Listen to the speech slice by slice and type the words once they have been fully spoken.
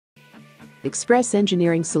Express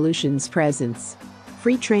Engineering Solutions presents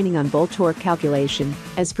free training on bolt torque calculation,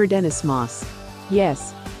 as per Dennis Moss.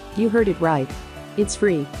 Yes, you heard it right. It's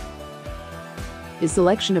free. Is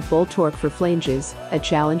selection of bolt torque for flanges a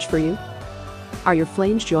challenge for you? Are your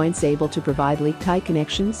flange joints able to provide leak-tight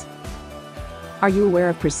connections? Are you aware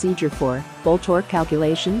of procedure for bolt torque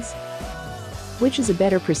calculations? Which is a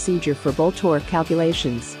better procedure for bolt torque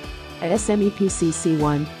calculations? A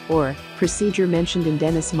SMEPCC1 or procedure mentioned in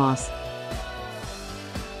Dennis Moss?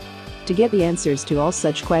 To get the answers to all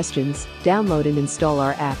such questions, download and install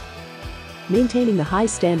our app. Maintaining the high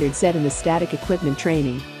standards set in the static equipment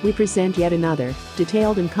training, we present yet another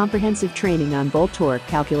detailed and comprehensive training on bolt torque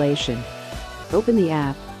calculation. Open the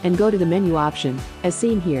app and go to the menu option, as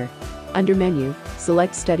seen here. Under Menu,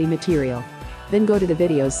 select Study Material. Then go to the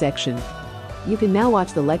Videos section. You can now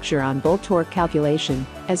watch the lecture on bolt torque calculation,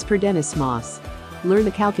 as per Dennis Moss. Learn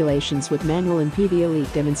the calculations with manual and PV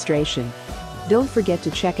Elite demonstration. Don't forget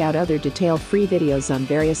to check out other detailed free videos on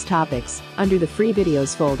various topics under the Free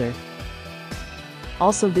Videos folder.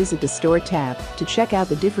 Also visit the Store tab to check out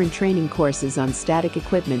the different training courses on static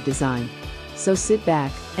equipment design. So sit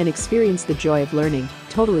back and experience the joy of learning,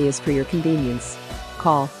 totally as per your convenience.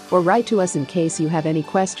 Call or write to us in case you have any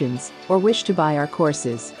questions or wish to buy our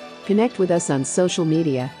courses. Connect with us on social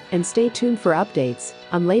media and stay tuned for updates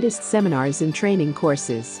on latest seminars and training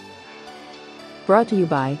courses. Brought to you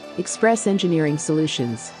by Express Engineering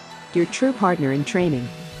Solutions, your true partner in training.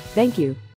 Thank you.